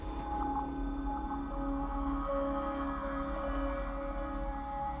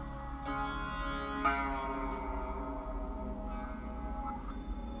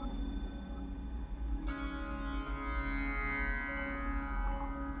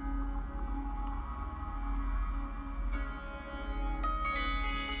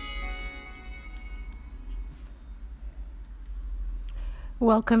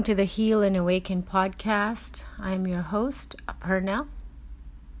Welcome to the Heal and Awaken podcast. I'm your host, Aparna.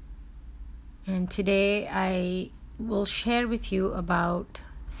 And today I will share with you about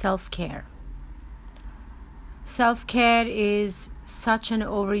self-care. Self-care is such an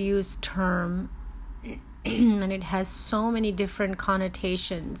overused term and it has so many different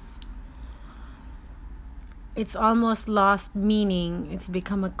connotations. It's almost lost meaning. It's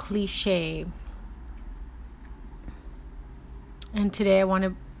become a cliche. And today I want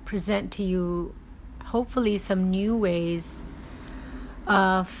to present to you hopefully some new ways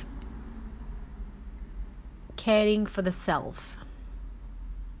of caring for the self.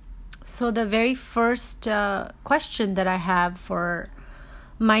 So the very first question that I have for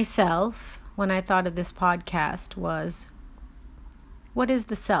myself when I thought of this podcast was, what is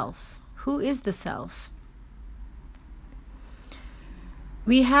the self? Who is the self?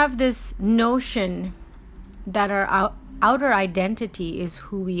 We have this notion that our outer identity is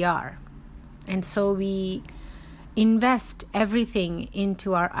who we are. And so we invest everything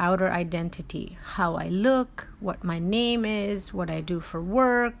into our outer identity. How I look, what my name is, what I do for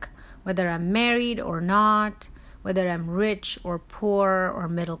work, whether I'm married or not, whether I'm rich or poor or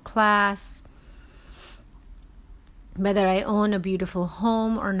middle class, whether I own a beautiful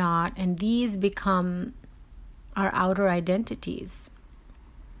home or not. And these become our outer identities.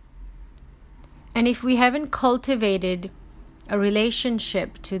 And if we haven't cultivated a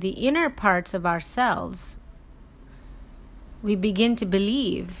relationship to the inner parts of ourselves, we begin to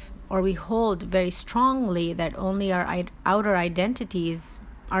believe, or we hold very strongly, that only our outer identity is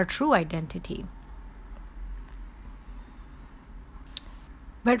our true identity.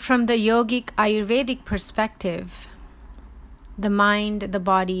 But from the yogic Ayurvedic perspective, the mind, the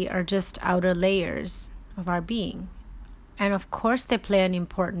body are just outer layers of our being. And of course they play an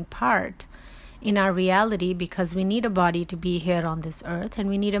important part in our reality because we need a body to be here on this earth and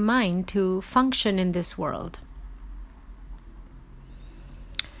we need a mind to function in this world.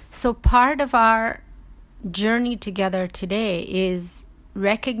 So part of our journey together today is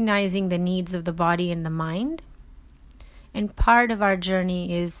recognizing the needs of the body and the mind. And part of our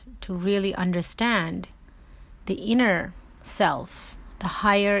journey is to really understand the inner self, the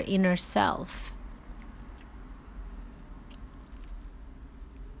higher inner self,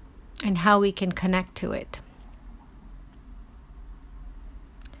 and how we can connect to it.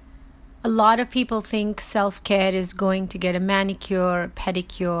 A lot of people think self-care is going to get a manicure,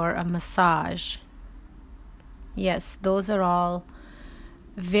 pedicure, a massage. Yes, those are all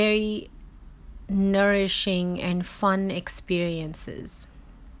very nourishing and fun experiences.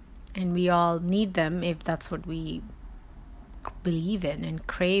 And we all need them if that's what we believe in and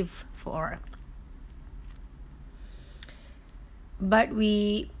crave for. But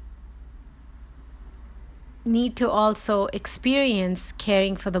we need to also experience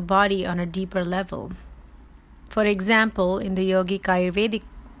caring for the body on a deeper level. For example, in the yogic Ayurvedic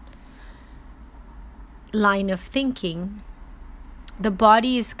line of thinking, the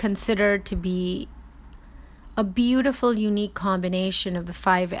body is considered to be a beautiful, unique combination of the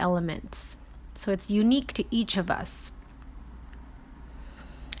 5 elements. So it's unique to each of us.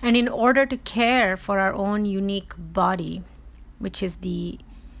 And in order to care for our own unique body, which is the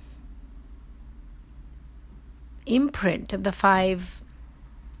imprint of the 5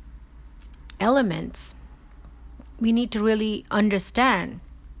 elements, we need to really understand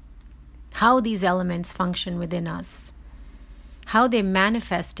how these elements function within us, how they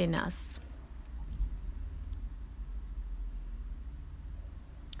manifest in us.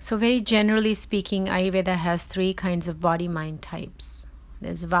 So very generally speaking, Ayurveda has 3 kinds of body-mind types.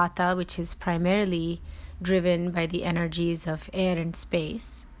 There's Vata, which is primarily driven by the energies of air and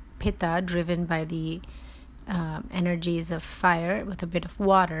space. Pitta, driven by the energies of fire with a bit of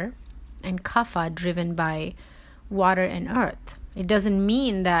water, and Kapha, driven by water and earth. It doesn't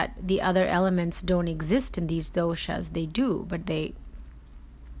mean that the other elements don't exist in these doshas. They do, but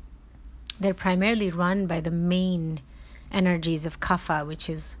they're primarily run by the main energies of Kapha, which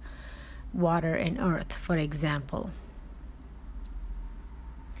is water and earth, for example.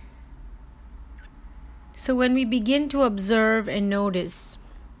 So when we begin to observe and notice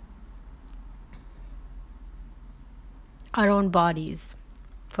our own bodies.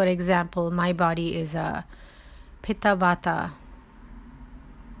 For example, my body is a Pitta Vata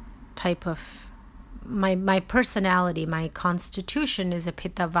type of, my personality, my constitution is a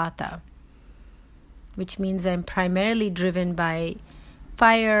Pitta Vata, which means I'm primarily driven by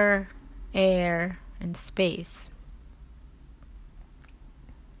fire, air, and space.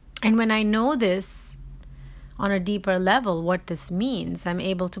 And when I know this on a deeper level, what this means, I'm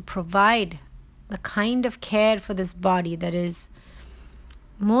able to provide the kind of care for this body that is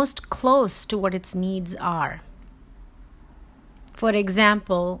most close to what its needs are. For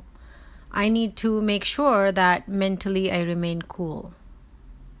example, I need to make sure that mentally I remain cool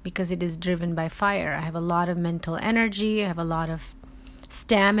because it is driven by fire. I have a lot of mental energy, I have a lot of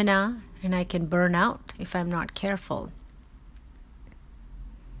stamina, and I can burn out if I'm not careful.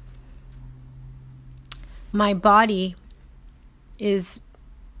 My body is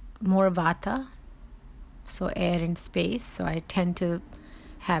more vata, so air and space, so I tend to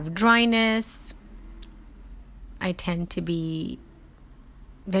have dryness. I tend to be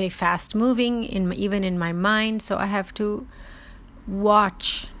very fast moving, even in my mind, so I have to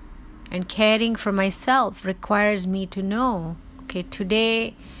watch. And caring for myself requires me to know, okay,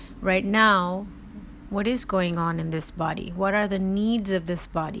 today, right now, what is going on in this body? What are the needs of this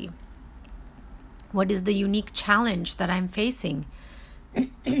body? What is the unique challenge that I'm facing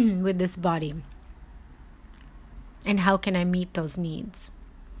with this body? And how can I meet those needs?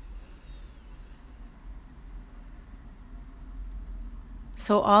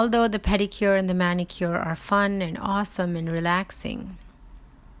 So although the pedicure and the manicure are fun and awesome and relaxing,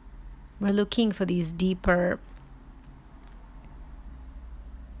 we're looking for these deeper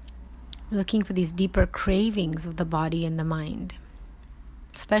cravings of the body and the mind,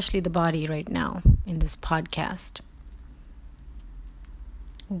 especially the body right now in this podcast.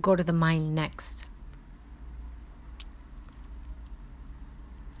 We'll go to the mind next.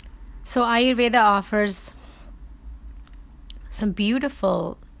 So Ayurveda offers some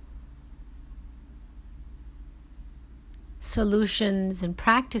beautiful solutions and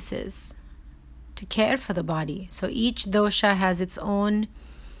practices to care for the body. So each dosha has its own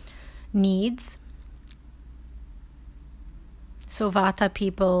needs. So Vata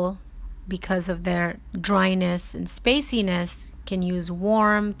people, because of their dryness and spaciness, can use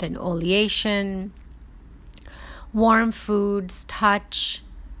warmth and oleation, warm foods, touch,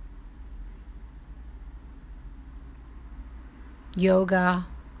 yoga,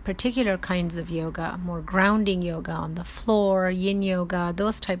 particular kinds of yoga, more grounding yoga on the floor, yin yoga,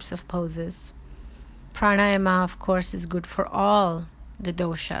 those types of poses. Pranayama, of course, is good for all the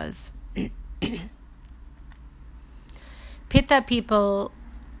doshas. Pitta people,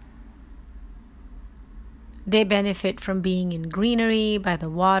 they benefit from being in greenery by the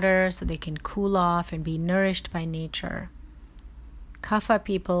water so they can cool off and be nourished by nature. Kapha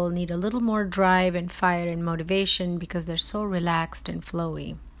people need a little more drive and fire and motivation because they're so relaxed and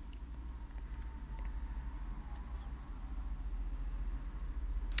flowy.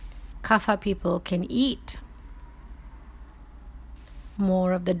 Kapha people can eat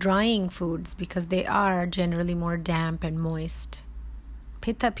more of the drying foods because they are generally more damp and moist.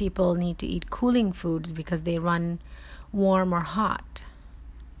 Pitta people need to eat cooling foods because they run warm or hot.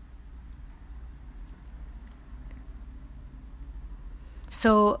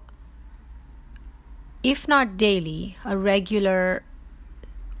 So, if not daily, a regular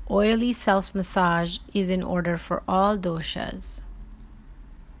oily self-massage is in order for all doshas.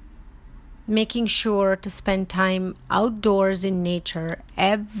 Making sure to spend time outdoors in nature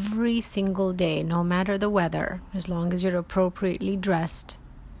every single day, no matter the weather, as long as you're appropriately dressed,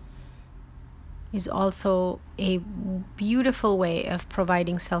 is also a beautiful way of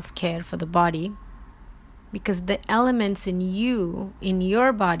providing self-care for the body. Because the elements in you, in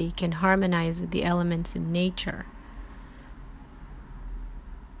your body, can harmonize with the elements in nature.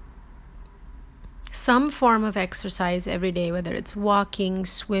 Some form of exercise every day, whether it's walking,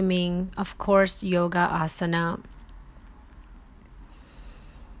 swimming, of course, yoga, asana,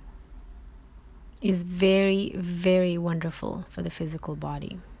 is very, very wonderful for the physical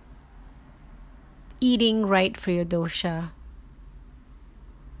body. Eating right for your dosha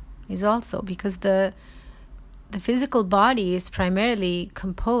is also, because the physical body is primarily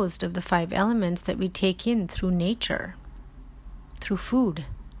composed of the 5 elements that we take in through nature, through food.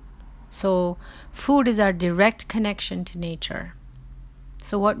 So food is our direct connection to nature.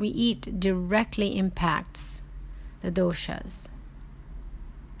 So what we eat directly impacts the doshas.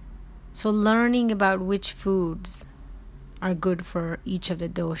 So learning about which foods are good for each of the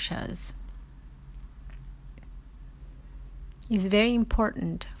doshas is very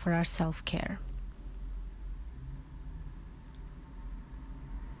important for our self-care.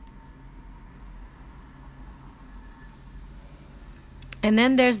 And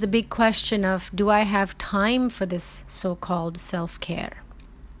then there's the big question of, do I have time for this so-called self-care?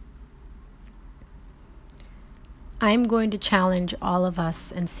 I'm going to challenge all of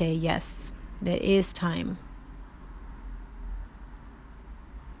us and say, yes, there is time.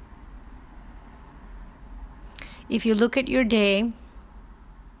 If you look at your day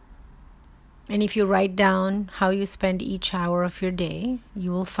And if you write down how you spend each hour of your day,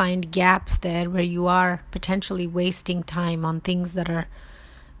 you will find gaps there where you are potentially wasting time on things that are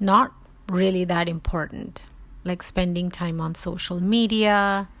not really that important, like spending time on social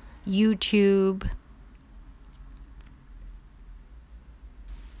media, YouTube,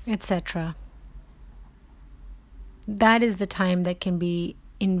 etc. That is the time that can be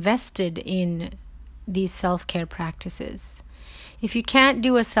invested in these self-care practices. If you can't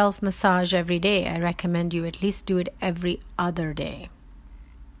do a self-massage every day, I recommend you at least do it every other day.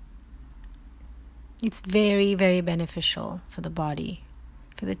 It's very, very beneficial for the body,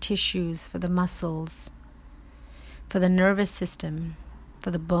 for the tissues, for the muscles, for the nervous system, for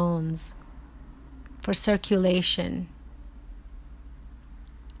the bones, for circulation.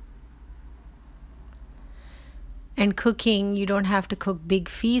 And cooking, you don't have to cook big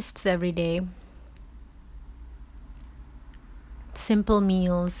feasts every day. Simple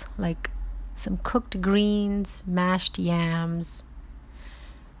meals like some cooked greens, mashed yams.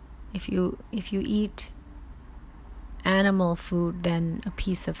 If you eat animal food, then a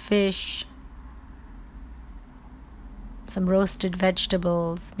piece of fish, some roasted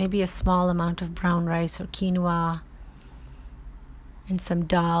vegetables, maybe a small amount of brown rice or quinoa, and some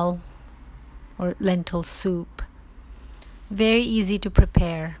dal or lentil soup. Very easy to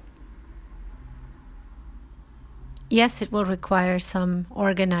prepare. Yes, it will require some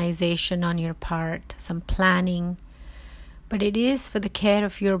organization on your part, some planning, but it is for the care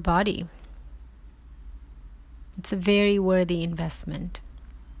of your body. It's a very worthy investment.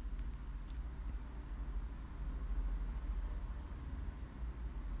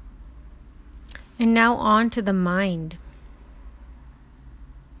 And now on to the mind.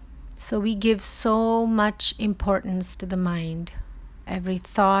 So we give so much importance to the mind. Every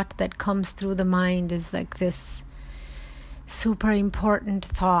thought that comes through the mind is like this super important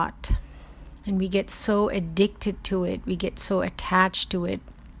thought. And we get so addicted to it. We get so attached to it.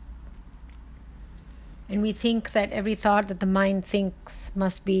 And we think that every thought that the mind thinks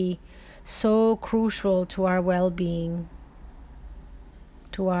must be so crucial to our well-being,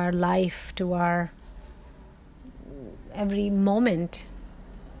 to our life, to our every moment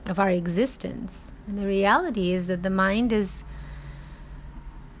of our existence. And the reality is that the mind is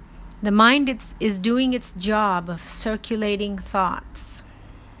doing its job of circulating thoughts.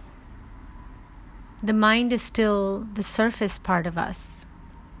 The mind is still the surface part of us.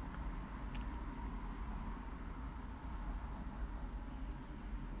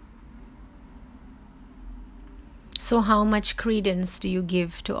 So how much credence do you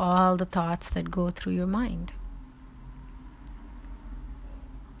give to all the thoughts that go through your mind?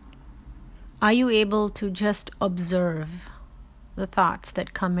 Are you able to just observe the thoughts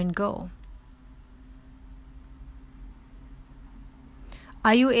that come and go?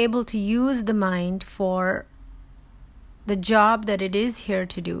 Are you able to use the mind for the job that it is here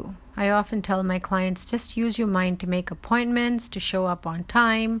to do? I often tell my clients, just use your mind to make appointments, to show up on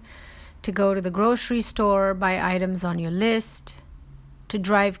time, to go to the grocery store, buy items on your list, to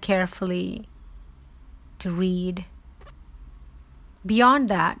drive carefully, to read. Beyond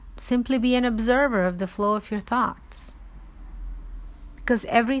that, simply be an observer of the flow of your thoughts. Because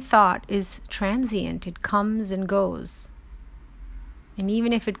every thought is transient, it comes and goes. And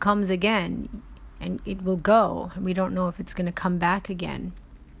even if it comes again, and it will go, and we don't know if it's going to come back again.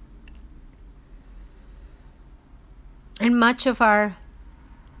 And much of our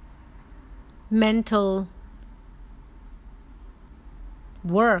mental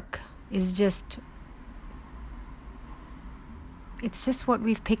work is it's just what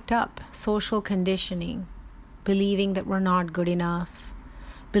we've picked up. Social conditioning, believing that we're not good enough,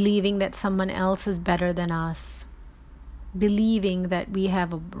 believing that someone else is better than us, believing that we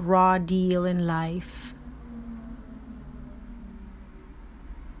have a raw deal in life,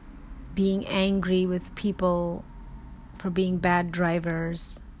 being angry with people for being bad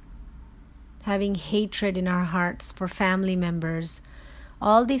drivers, having hatred in our hearts for family members.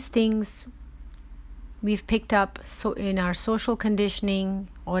 All these things we've picked up so in our social conditioning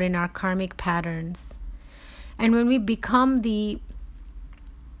or in our karmic patterns. And when we become the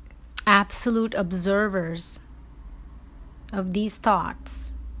absolute observers of these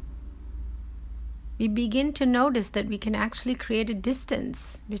thoughts, we begin to notice that we can actually create a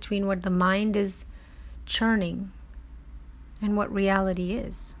distance between what the mind is churning and what reality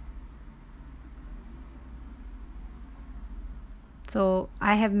is. So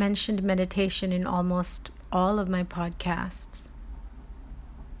I have mentioned meditation in almost all of my podcasts.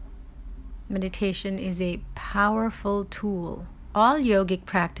 Meditation is a powerful tool. All yogic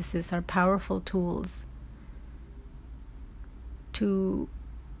practices are powerful tools to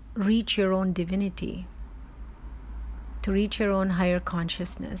reach your own divinity, to reach your own higher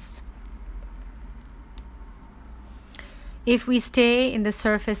consciousness. If we stay in the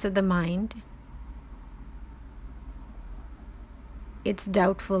surface of the mind, it's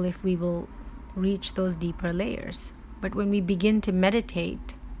doubtful if we will reach those deeper layers. But when we begin to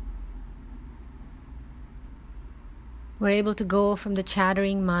meditate, we're able to go from the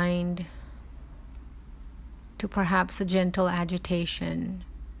chattering mind to perhaps a gentle agitation,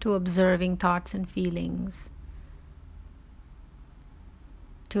 to observing thoughts and feelings,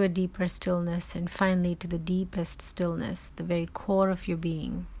 to a deeper stillness, and finally to the deepest stillness, the very core of your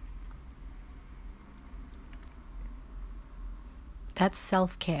being. That's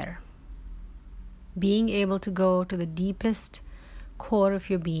self-care. Being able to go to the deepest core of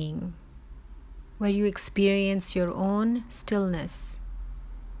your being, where you experience your own stillness,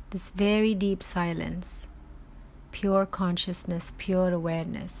 this very deep silence, pure consciousness, pure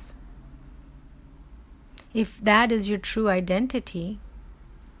awareness. If that is your true identity,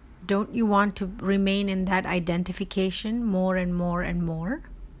 don't you want to remain in that identification more and more and more?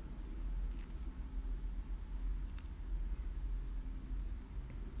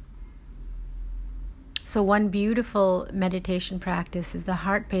 So one beautiful meditation practice is the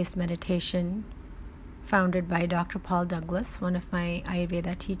heart-based meditation founded by Dr. Paul Douglas, one of my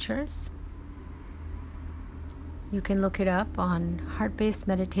Ayurveda teachers. You can look it up on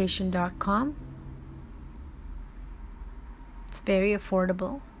heartbasedmeditation.com. It's very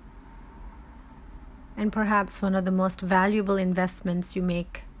affordable, and perhaps one of the most valuable investments you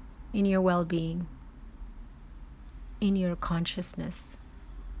make in your well-being, in your consciousness.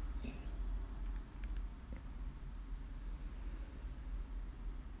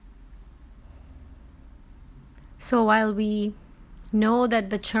 So while we know that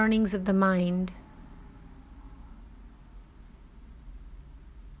the churnings of the mind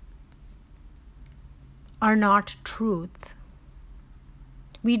are not truth,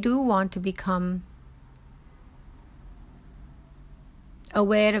 we do want to become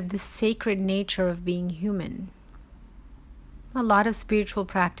aware of the sacred nature of being human. A lot of spiritual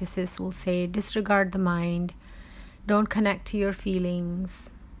practices will say disregard the mind, don't connect to your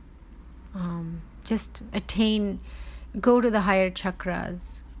feelings, just go to the higher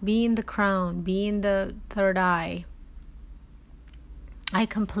chakras, be in the crown, be in the third eye. I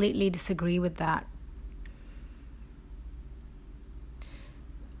completely disagree with that.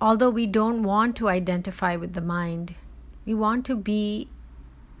 Although we don't want to identify with the mind, we want to be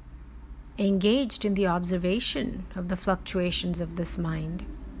engaged in the observation of the fluctuations of this mind.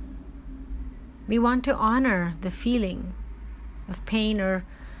 We want to honor the feeling of pain or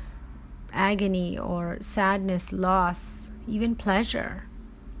agony or sadness, loss, even pleasure.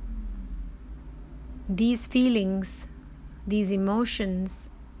 These feelings, these emotions,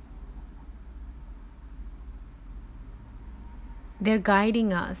 they're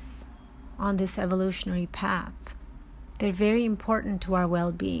guiding us on this evolutionary path. They're very important to our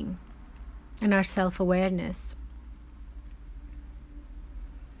well-being and our self-awareness.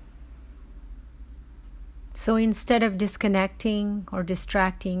 So instead of disconnecting or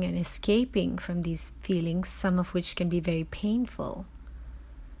distracting and escaping from these feelings, some of which can be very painful,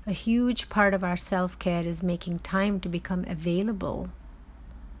 a huge part of our self-care is making time to become available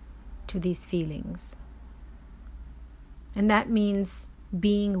to these feelings. And that means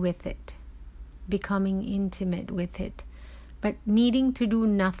being with it, becoming intimate with it, but needing to do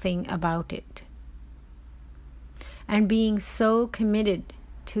nothing about it. And being so committed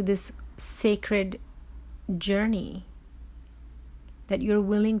to this sacred journey that you're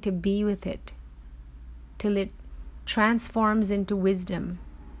willing to be with it till it transforms into wisdom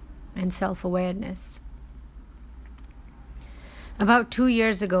and self-awareness. About 2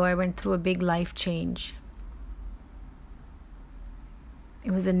 years ago, I went through a big life change.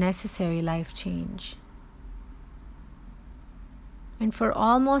 It was a necessary life change. And for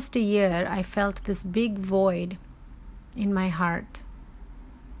almost a year, I felt this big void in my heart.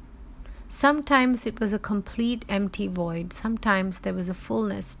 Sometimes it was a complete empty void. Sometimes there was a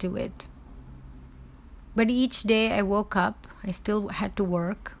fullness to it. But each day I woke up, I still had to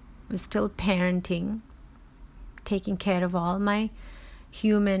work, I was still parenting, taking care of all my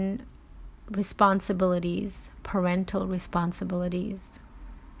human responsibilities, parental responsibilities.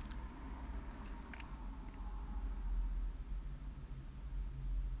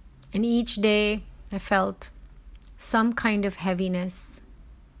 And each day I felt some kind of heaviness.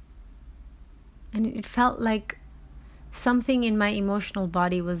 And it felt like something in my emotional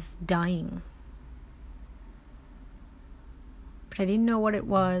body was dying. But I didn't know what it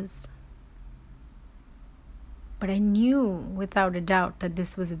was. But I knew without a doubt that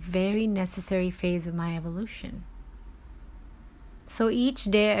this was a very necessary phase of my evolution. So each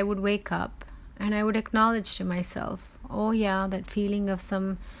day I would wake up and I would acknowledge to myself, oh yeah, that feeling of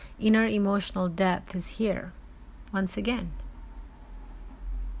some inner emotional death is here once again.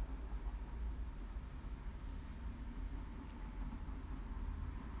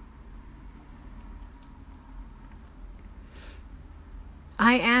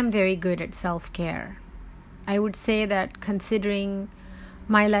 I am very good at self-care. I would say that considering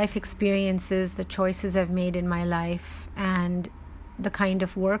my life experiences, the choices I've made in my life, and the kind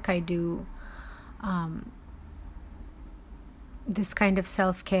of work I do, this kind of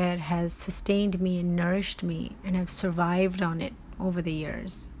self-care has sustained me and nourished me, and I've survived on it over the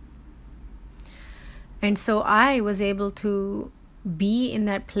years. And so I was able to be in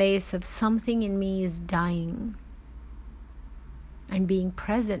that place of something in me is dying and being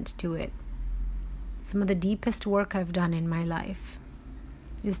present to it. Some of the deepest work I've done in my life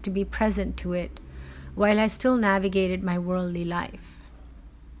is to be present to it while I still navigated my worldly life.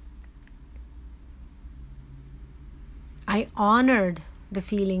 I honored the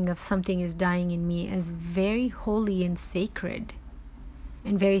feeling of something is dying in me as very holy and sacred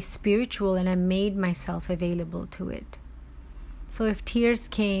and very spiritual, and I made myself available to it. So if tears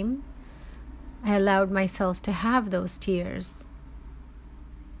came, I allowed myself to have those tears.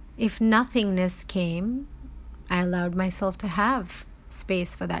 If nothingness came, I allowed myself to have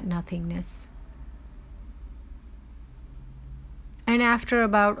space for that nothingness. And after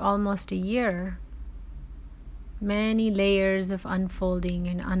about almost a year, many layers of unfolding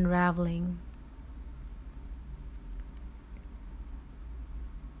and unraveling,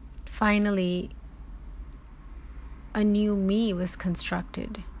 finally, a new me was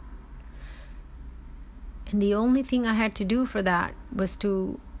constructed. And the only thing I had to do for that was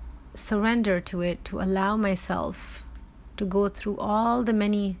to surrender to it, to allow myself to go through all the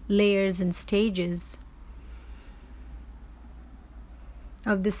many layers and stages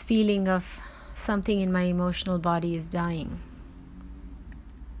of this feeling of something in my emotional body is dying.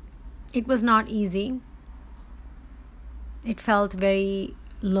 It was not easy. It felt very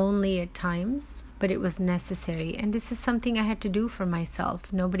lonely at times, but it was necessary. And this is something I had to do for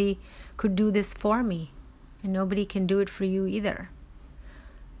myself. Nobody could do this for me, and nobody can do it for you either.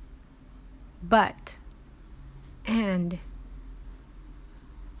 And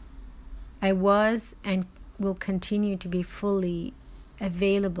I was and will continue to be fully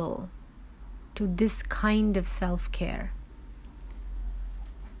available to this kind of self-care.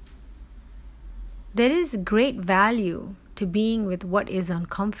 There is great value to being with what is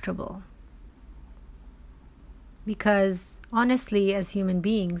uncomfortable. Because honestly, as human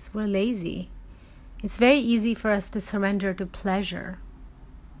beings, we're lazy. It's very easy for us to surrender to pleasure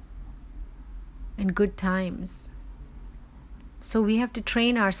and good times. So we have to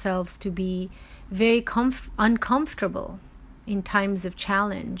train ourselves to be very uncomfortable in times of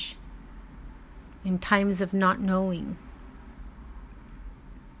challenge, in times of not knowing.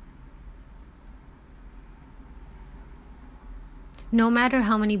 No matter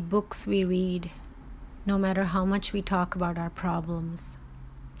how many books we read, no matter how much we talk about our problems,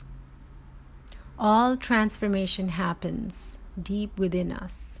 all transformation happens deep within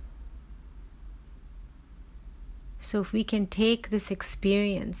us. So if we can take this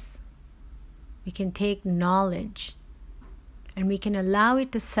experience, we can take knowledge, and we can allow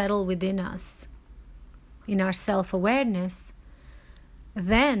it to settle within us, in our self-awareness,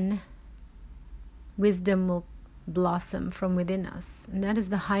 then wisdom will blossom from within us. And that is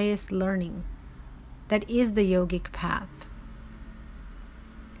the highest learning. That is the yogic path.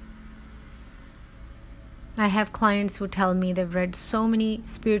 I have clients who tell me they've read so many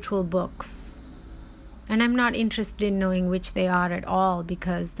spiritual books, and I'm not interested in knowing which they are at all,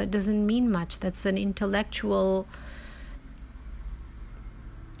 because that doesn't mean much. That's an intellectual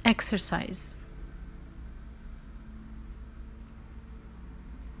exercise.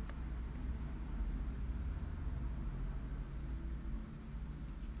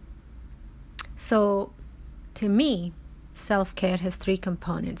 So, to me, self-care has three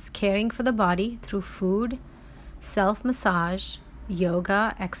components: caring for the body through food, self-massage,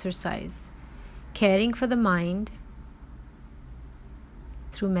 yoga, exercise; caring for the mind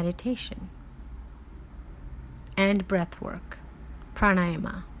through meditation and breath work,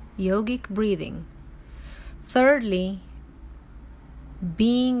 pranayama, yogic breathing; thirdly,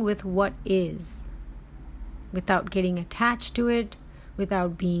 being with what is, without getting attached to it,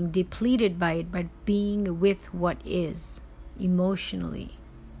 without being depleted by it, but being with what is emotionally,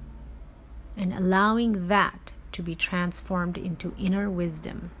 and allowing that to be transformed into inner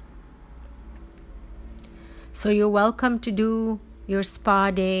wisdom. So you're welcome to do your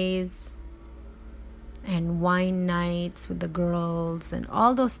spa days and wine nights with the girls and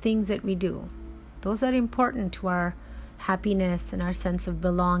all those things that we do. Those are important to our happiness and our sense of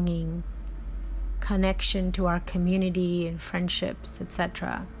belonging, connection to our community and friendships,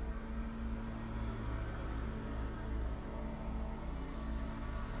 etc.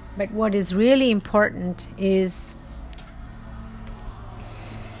 But what is really important is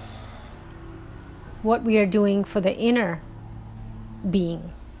what we are doing for the inner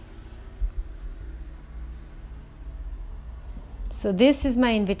being. So this is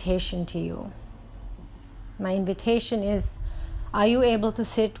my invitation to you. My invitation is, are you able to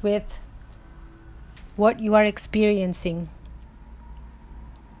sit with what you are experiencing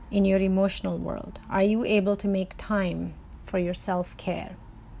in your emotional world? Are you able to make time for your self-care,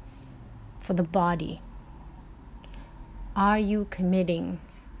 for the body? Are you committing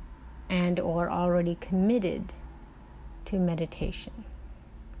and or already committed to meditation?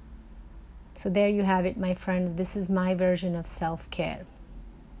 So there you have it, my friends. This is my version of self-care.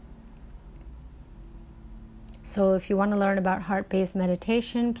 So if you want to learn about heart-based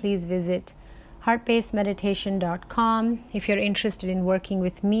meditation, please visit heartbasedmeditation.com. If you're interested in working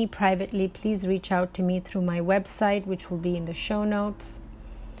with me privately, please reach out to me through my website, which will be in the show notes.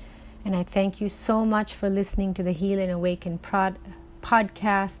 And I thank you so much for listening to the Heal and Awaken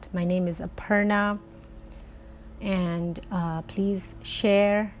podcast. My name is Aparna. And please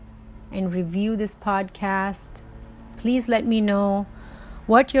share and review this podcast. Please let me know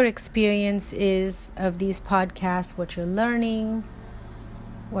what your experience is of these podcasts, what you're learning,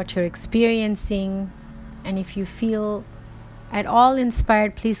 what you're experiencing. And if you feel at all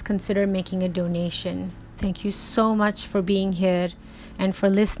inspired, please consider making a donation. Thank you so much for being here and for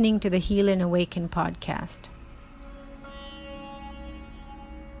listening to the Heal and Awaken podcast.